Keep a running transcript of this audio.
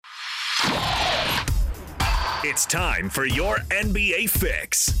It's time for your NBA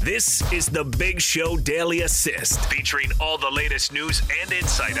fix. This is the Big Show Daily Assist, featuring all the latest news and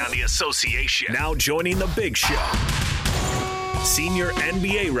insight on the association. Now joining the Big Show, senior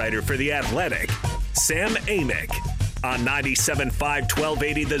NBA writer for The Athletic, Sam Amick, on 97.5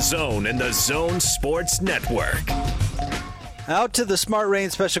 1280 The Zone and the Zone Sports Network. Out to the Smart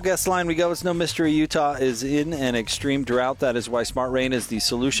Rain special guest line we go. It's no mystery Utah is in an extreme drought. That is why Smart Rain is the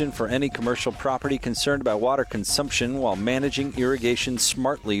solution for any commercial property concerned about water consumption while managing irrigation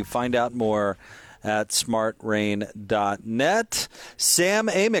smartly. Find out more at smartrain.net. Sam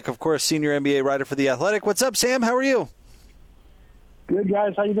Amick, of course, senior NBA writer for The Athletic. What's up, Sam? How are you? Good,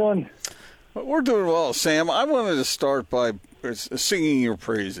 guys. How you doing? We're doing well, Sam. I wanted to start by singing your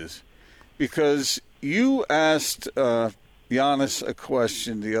praises because you asked Giannis a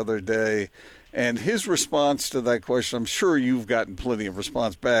question the other day, and his response to that question, I'm sure you've gotten plenty of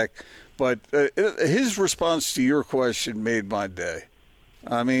response back, but his response to your question made my day.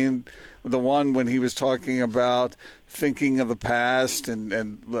 I mean, the one when he was talking about thinking of the past and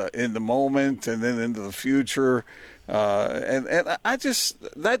in the moment and then into the future. And I just,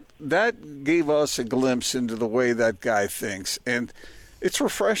 that gave us a glimpse into the way that guy thinks. And it's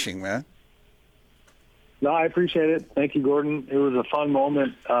refreshing, man. No, I appreciate it. Thank you, Gordon. It was a fun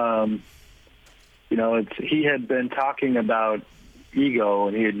moment. He had been talking about ego,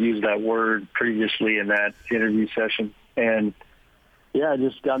 and he had used that word previously in that interview session. And, yeah, it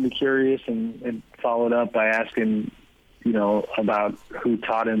just got me curious and followed up by asking, about who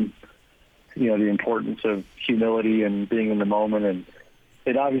taught him, the importance of humility and being in the moment. And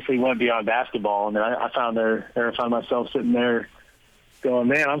it obviously went beyond basketball. And then I found myself sitting there going,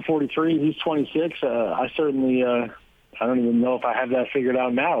 man, I'm 43, he's 26. I certainly, I don't even know if I have that figured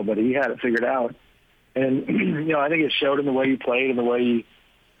out now, but he had it figured out. And, I think it showed in the way he played and the way he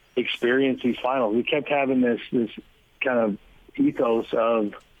experienced these finals. We kept having this kind of ethos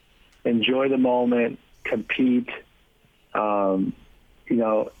of enjoy the moment, compete, and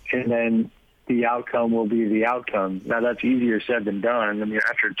then the outcome will be the outcome. Now, that's easier said than done. I mean,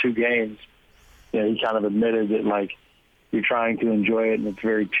 after 2 games, he kind of admitted that, you're trying to enjoy it, and it's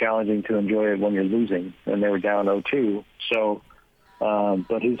very challenging to enjoy it when you're losing, and they were down 0-2. So,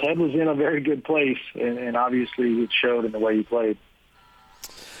 but his head was in a very good place, and obviously it showed in the way he played.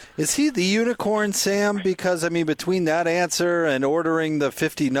 Is he the unicorn, Sam? Because, between that answer and ordering the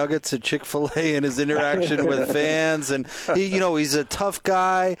 50 nuggets at Chick-fil-A and his interaction with fans, and, he's a tough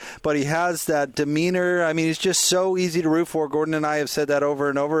guy, but he has that demeanor. He's just so easy to root for. Gordon and I have said that over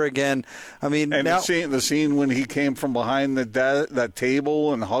and over again. The scene when he came from behind that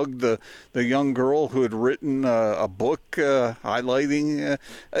table and hugged the young girl who had written a book highlighting.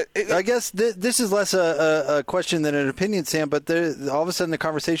 I guess this is less a question than an opinion, Sam, but all of a sudden the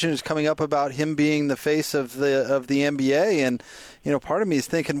conversation is coming up about him being the face of the NBA, and part of me is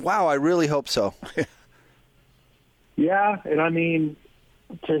thinking, wow, I really hope so. Yeah, and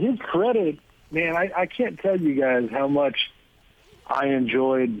to his credit, man, I can't tell you guys how much I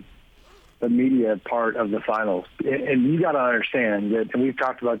enjoyed the media part of the finals. And you got to understand that, and we've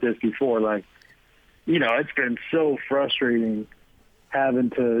talked about this before, it's been so frustrating having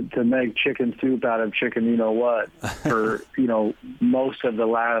to make chicken soup out of chicken you-know-what for, most of the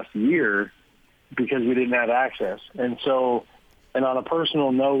last year because we didn't have access. And so, and on a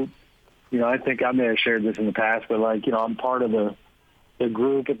personal note, I think I may have shared this in the past, but I'm part of the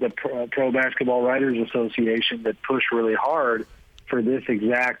group at the Pro Basketball Writers Association that pushed really hard for this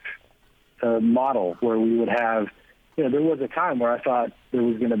exact model where we would have, there was a time where I thought there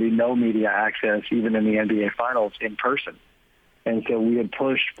was going to be no media access even in the NBA Finals in person. And so we had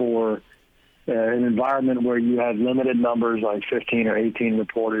pushed for an environment where you had limited numbers, like 15 or 18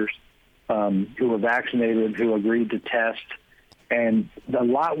 reporters who were vaccinated, who agreed to test. And a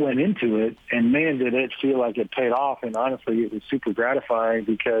lot went into it, and man, did it feel like it paid off. And honestly, it was super gratifying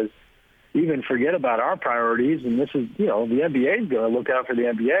because even forget about our priorities, and this is, the NBA is going to look out for the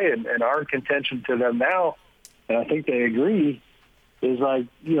NBA, and our contention to them now, and I think they agree, is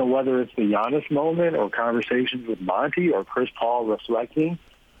whether it's the Giannis moment or conversations with Monty or Chris Paul reflecting,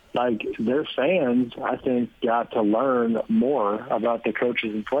 their fans, I think, got to learn more about the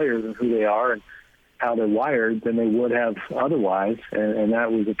coaches and players and who they are and how they're wired than they would have otherwise, and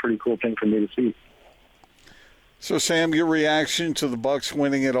that was a pretty cool thing for me to see. So, Sam, your reaction to the Bucks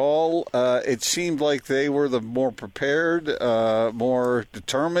winning it all, it seemed like they were the more prepared, more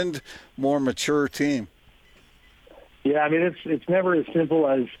determined, more mature team. Yeah, it's never as simple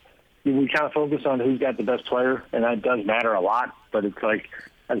as we kind of focus on who's got the best player, and that does matter a lot. But it's like,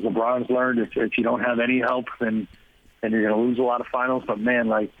 as LeBron's learned, if you don't have any help, then you're going to lose a lot of finals. But, man,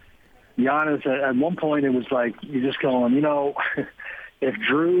 Giannis, at one point, it was like you're just going, if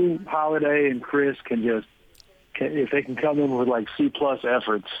Drew Holiday and Chris if they can come in with like C-plus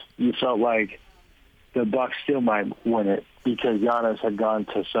efforts, you felt like the Bucks still might win it because Giannis had gone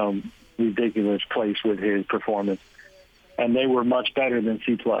to some ridiculous place with his performance. And they were much better than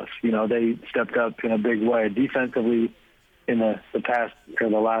C-plus. They stepped up in a big way defensively in the past or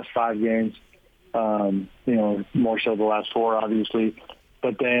the last 5 games. More so the last 4, obviously.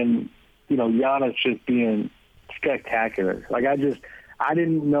 But then, Giannis just being spectacular. Like I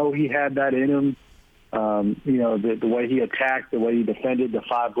didn't know he had that in him. The way he attacked, the way he defended, the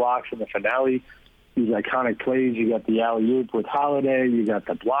 5 blocks in the finale, these iconic plays. You got the alley-oop with Holiday. You got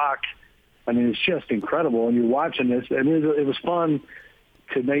the block. I mean, it's just incredible. And you're watching this, and it was fun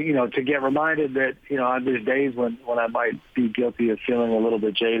to make, to get reminded that, there's days when I might be guilty of feeling a little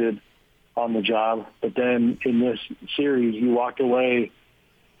bit jaded on the job. But then in this series, you walked away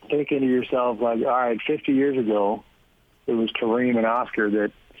thinking to yourself, like, all right, 50 years ago, it was Kareem and Oscar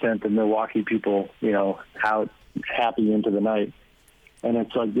that sent the Milwaukee people, out happy into the night. And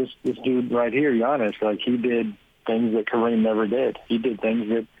it's like this dude right here, Giannis, like he did things that Kareem never did. He did things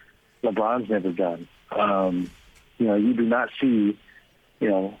that LeBron's never done. You do not see,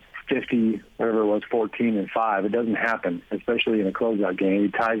 50, whatever it was, 14 and 5. It doesn't happen, especially in a closeout game. He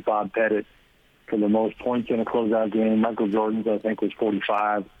ties Bob Pettit for the most points in a closeout game. Michael Jordan's, I think, was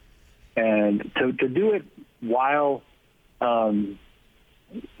 45. And to do it while, kind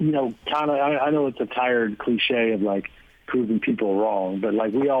of, I know it's a tired cliche of like proving people wrong, but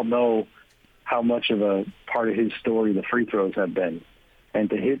like we all know how much of a part of his story the free throws have been. And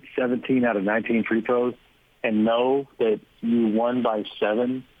to hit 17 out of 19 free throws and know that you won by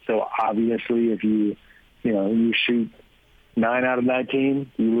 7. So obviously if you shoot 9 out of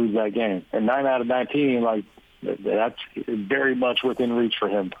 19, you lose that game. And 9 out of 19, like that's very much within reach for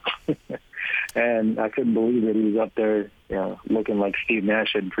him. And I couldn't believe that he was up there, looking like Steve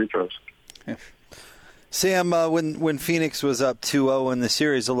Nash hitting free throws. Sam, when Phoenix was up 2-0 in the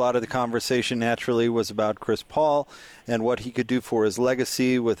series, a lot of the conversation naturally was about Chris Paul and what he could do for his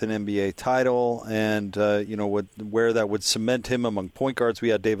legacy with an NBA title and, where that would cement him among point guards. We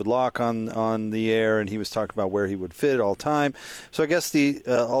had David Locke on the air, and he was talking about where he would fit all time. So I guess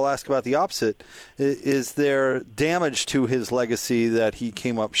I'll ask about the opposite. Is there damage to his legacy that he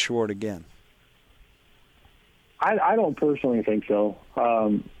came up short again? I don't personally think so.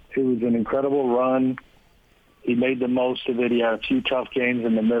 It was an incredible run. He made the most of it. He had a few tough games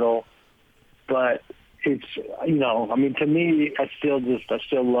in the middle. But it's, to me, I still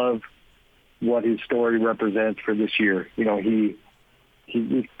love what his story represents for this year. Let's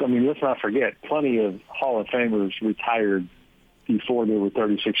not forget, plenty of Hall of Famers retired before they were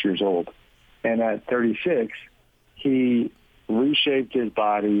 36 years old. And at 36, he reshaped his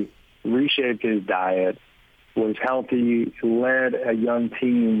body, reshaped his diet, was healthy, led a young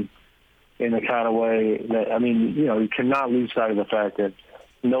team in the kind of way that, you cannot lose sight of the fact that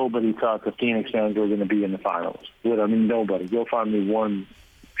nobody thought the Phoenix Suns were going to be in the finals. Nobody. Go find me one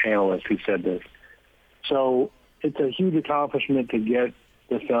analyst who said this. So it's a huge accomplishment to get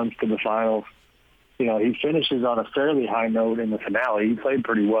the Suns to the finals. He finishes on a fairly high note in the finale. He played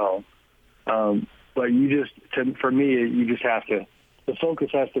pretty well. But for me, you just have to, the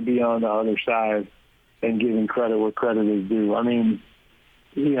focus has to be on the other side and giving credit where credit is due.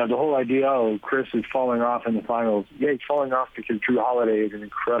 The whole idea, Chris is falling off in the finals. Yeah, he's falling off because Drew Holiday is an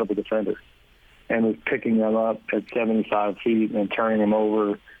incredible defender and was picking them up at 75 feet and turning him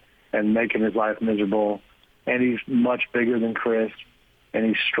over and making his life miserable. And he's much bigger than Chris, and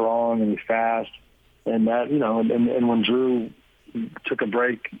he's strong and he's fast. And that, and when Drew took a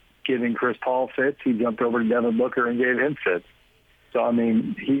break giving Chris Paul fits, he jumped over to Devin Booker and gave him fits. So,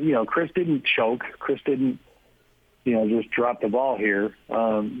 Chris didn't choke. Chris didn't, just drop the ball here.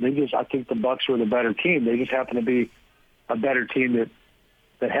 I think the Bucks were the better team. They just happened to be a better team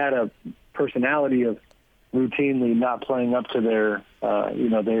that had a personality of routinely not playing up to their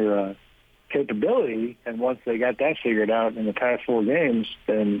capability. And once they got that figured out in the past 4 games,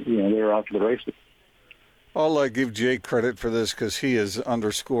 then, they were off to the races. I'll give Jake credit for this because he has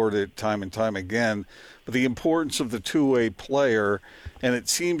underscored it time and time again. But the importance of the two-way player, and it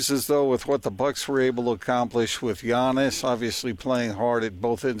seems as though with what the Bucks were able to accomplish with Giannis, obviously playing hard at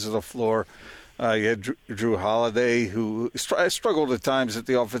both ends of the floor. You had Drew Holiday, who struggled at times at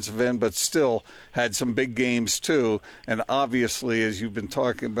the offensive end, but still had some big games too. And obviously, as you've been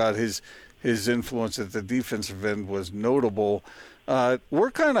talking about, his influence at the defensive end was notable.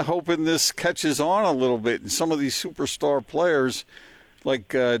 We're kind of hoping this catches on a little bit, and some of these superstar players like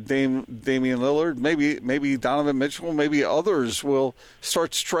Damian Lillard, maybe Donovan Mitchell, maybe others will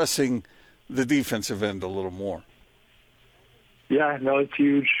start stressing the defensive end a little more. Yeah, no, it's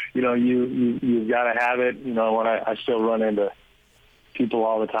huge. You've got to have it. When I still run into people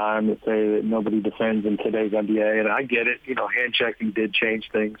all the time that say that nobody defends in today's NBA, and I get it. Hand checking did change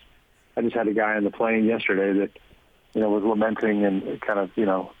things. I just had a guy on the plane yesterday that, was lamenting and kind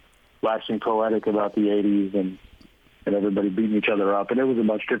of, waxing poetic about the 80s and everybody beating each other up. And it was a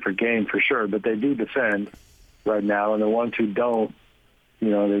much different game for sure, but they do defend right now. And the ones who don't,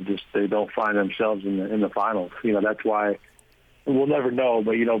 they don't find themselves in the finals. That's why we'll never know.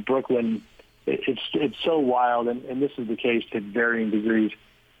 But, Brooklyn, it's so wild. And this is the case to varying degrees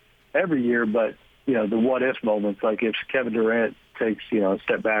every year. But, the what if moments, like if Kevin Durant takes, a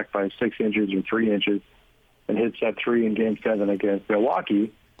step back by 6 inches or 3 inches and hits that 3 in Game 7 against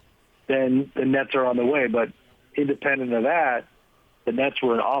Milwaukee, then the Nets are on the way. But independent of that, the Nets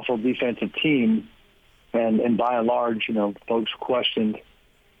were an awful defensive team, and by and large, folks questioned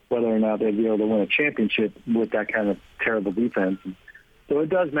whether or not they'd be able to win a championship with that kind of terrible defense. So it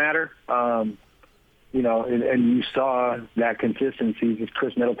does matter, and you saw that consistency.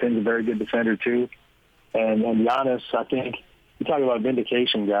 Chris Middleton's a very good defender too, and Giannis, I think, you talk about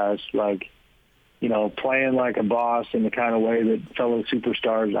vindication, guys, like, playing like a boss in the kind of way that fellow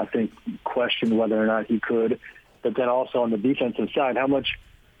superstars, I think, questioned whether or not he could. But then also on the defensive side, how much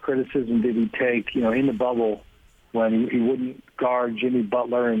criticism did he take, in the bubble when he wouldn't guard Jimmy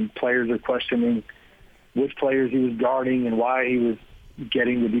Butler, and players are questioning which players he was guarding and why he was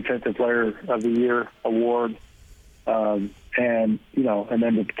getting the Defensive Player of the Year award. And then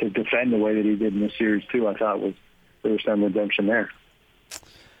to defend the way that he did in the series too, I thought there was some redemption there.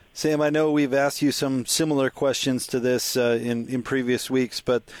 Sam, I know we've asked you some similar questions to this in previous weeks,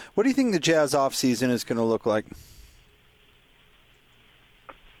 but what do you think the Jazz offseason is going to look like?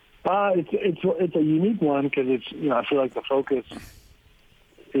 It's a unique one because I feel like the focus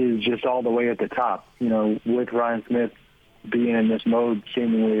is just all the way at the top. With Ryan Smith being in this mode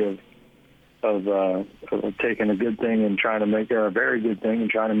seemingly of taking a good thing and trying to make it a very good thing and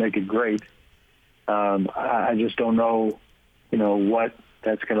trying to make it great. I just don't know, what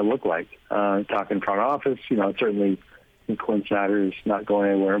that's going to look like. Talking front office, certainly Quinn Snyder is not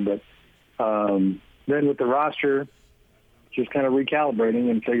going anywhere. But then with the roster, just kind of recalibrating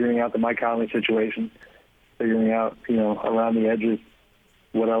and figuring out the Mike Conley situation, figuring out, around the edges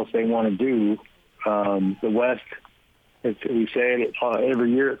what else they want to do. The West, we say it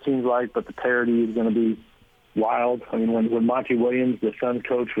every year, it seems like, but the parity is going to be wild. I mean, when Monty Williams, the Suns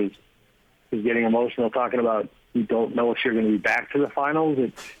coach, was getting emotional talking about you don't know if you're going to be back to the finals,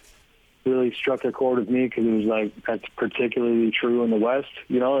 it really struck a chord with me because it was like that's particularly true in the West.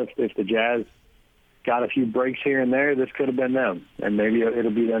 If the Jazz got a few breaks here and there, this could have been them, and maybe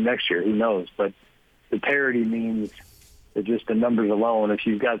it'll be them next year. Who knows? But the parity means that just the numbers alone, if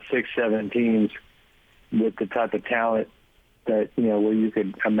you've got 6-7 teams with the type of talent that, where you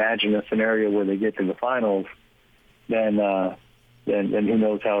could imagine a scenario where they get to the finals, then who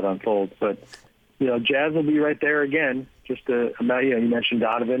knows how it unfolds. But, Jazz will be right there again. Just you mentioned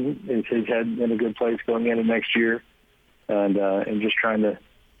Donovan. Is his head in a good place going into next year? And just trying to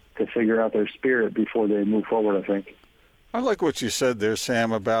figure out their spirit before they move forward, I think. I like what you said there,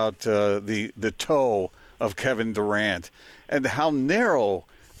 Sam, about the toe of Kevin Durant and how narrow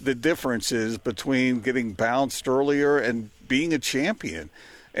the difference is between getting bounced earlier and being a champion.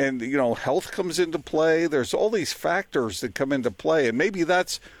 And, health comes into play. There's all these factors that come into play. And maybe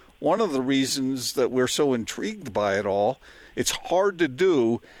that's one of the reasons that we're so intrigued by it all. It's hard to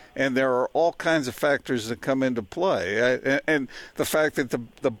do, and there are all kinds of factors that come into play. And the fact that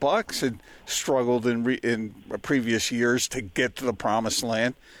the Bucks had struggled in previous years to get to the promised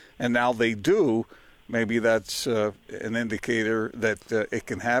land, and now they do, maybe that's an indicator that it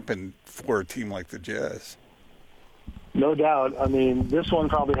can happen for a team like the Jazz. No doubt. I mean, this one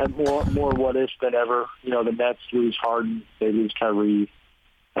probably had more what-ifs than ever. The Nets lose Harden. They lose Kyrie.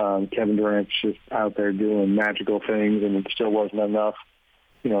 Kevin Durant's just out there doing magical things, and it still wasn't enough,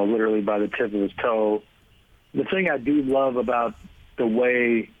 literally by the tip of his toe. The thing I do love about the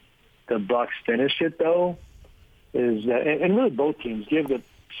way the Bucks finished it, though, is that, and really both teams, give the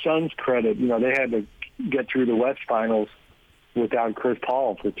Suns credit. They had to get through the West Finals without Chris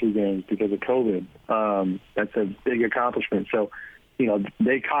Paul for 2 games because of COVID. That's a big accomplishment. So,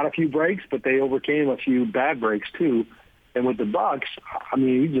 they caught a few breaks, but they overcame a few bad breaks, too. And with the Bucks, I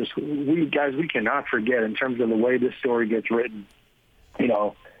mean, we cannot forget in terms of the way this story gets written. We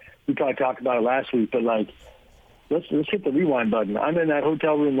probably talked about it last week, but let's hit the rewind button. I'm in that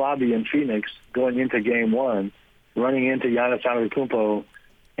hotel room lobby in Phoenix going into Game 1, running into Giannis Antetokounmpo,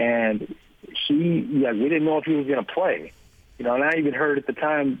 and we didn't know if he was going to play. And I even heard at the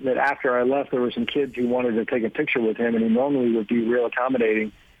time that after I left, there were some kids who wanted to take a picture with him, and he normally would be real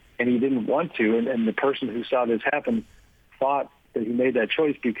accommodating, and he didn't want to. And the person who saw this happen thought that he made that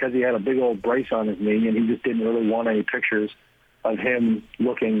choice because he had a big old brace on his knee, and he just didn't really want any pictures of him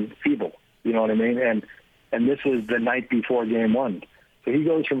looking feeble. You know what I mean? And this was the night before Game 1. So he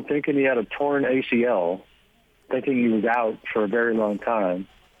goes from thinking he had a torn ACL, thinking he was out for a very long time,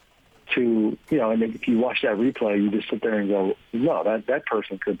 to, and if you watch that replay, you just sit there and go, no, that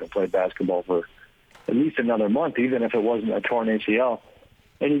person couldn't have played basketball for at least another month, even if it wasn't a torn ACL.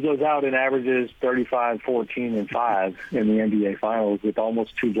 And he goes out and averages 35, 14, and 5 in the NBA Finals with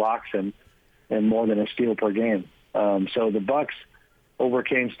almost 2 blocks and more than a steal per game. So the Bucks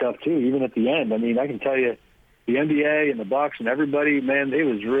overcame stuff too, even at the end. I mean, I can tell you, the NBA and the Bucks and everybody, man, it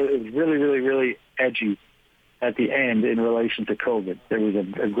was really edgy at the end in relation to COVID. There was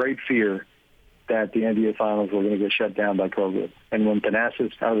a great fear that the NBA Finals were going to get shut down by COVID. And when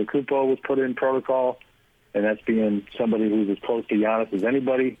Thanasis Antetokounmpo was put in protocol, and that's being somebody who's as close to Giannis as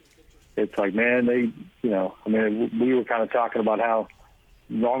anybody, it's like, man, we were kind of talking about how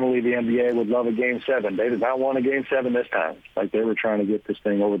normally the NBA would love a Game 7. They did not want a Game 7 this time. Like, they were trying to get this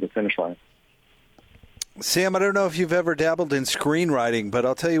thing over the finish line. Sam, I don't know if you've ever dabbled in screenwriting, but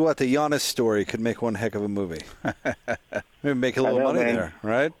I'll tell you what, the Giannis story could make one heck of a movie. Maybe make a little money there,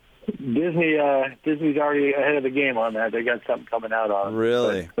 right? Disney's already ahead of the game on that. They got something coming out on it.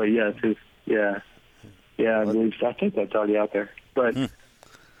 Really? But yes, I believe so. I think that's already out there. But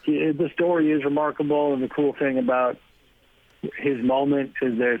the story is remarkable, and the cool thing about his moment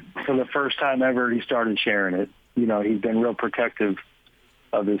is that for the first time ever, he started sharing it. He's been real protective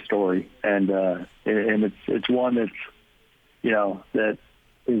of his story, and it's one that's that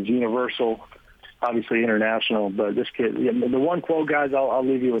is universal, obviously international. But this kid, the one quote, guys, I'll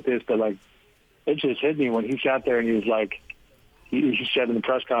leave you with this, but like, it just hit me when he sat there and he was like, he said in the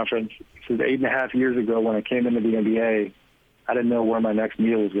press conference, he said, 8.5 years ago when I came into the NBA, I didn't know where my next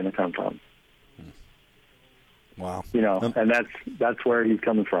meal was going to come from. Wow. And that's where he's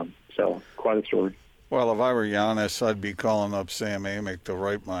coming from. So quite a story. Well, if I were Giannis, I'd be calling up Sam Amick to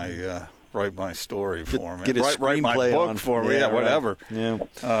write my story for me. Write my book for me. Yeah, whatever. Right.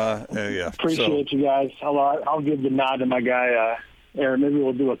 Yeah. Appreciate you guys. I'll give the nod to my guy, Eric. Maybe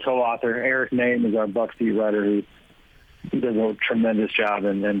we'll do a co-author. Eric Name is our Bucks beat writer who does a tremendous job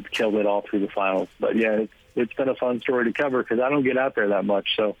and killed it all through the finals. But yeah, it's been a fun story to cover because I don't get out there that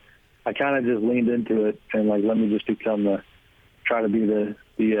much. So I kind of just leaned into it and like, let me just try to be the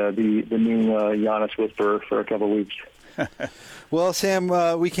new Giannis whisperer for a couple of weeks. Well, Sam,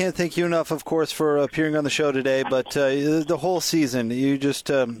 we can't thank you enough, of course, for appearing on the show today. But the whole season, you just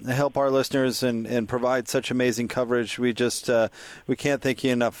help our listeners and provide such amazing coverage. We can't thank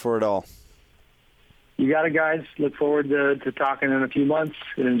you enough for it all. You got it, guys. Look forward to talking in a few months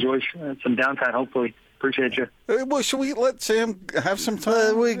and enjoy some downtime, hopefully. Appreciate you. Well, should we let Sam have some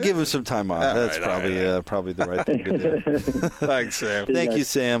time? We give him some time off. That's probably the right thing to do. Thanks, Sam. Thank you,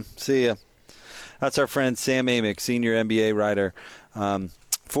 Sam. See ya. That's our friend Sam Amick, senior NBA writer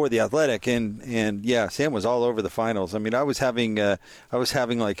for The Athletic, and yeah, Sam was all over the finals. I mean, I was having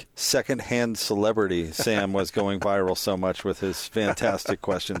like secondhand celebrity. Sam was going viral so much with his fantastic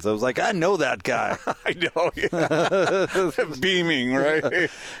questions. I was like, I know that guy. I know, yeah. Beaming,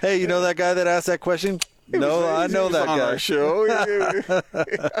 right? Hey, you know that guy that asked that question? No, I know that on guy. Our show.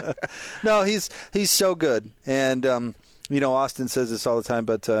 No, he's so good, and Austin says this all the time.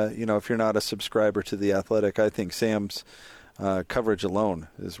 But if you're not a subscriber to The Athletic, I think Sam's coverage alone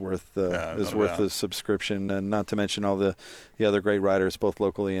is worth the subscription, and not to mention all the other great writers, both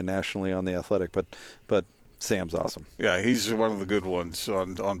locally and nationally, on The Athletic. But Sam's awesome. Yeah, he's one of the good ones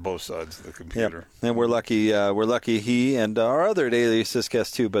on both sides of the computer. Yep. And we're lucky he and our other Daily Assist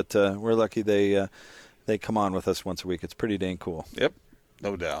guests too. But we're lucky they come on with us once a week. It's pretty dang cool. Yep,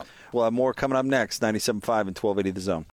 no doubt. We'll have more coming up next. 97.5 and 1280 The Zone.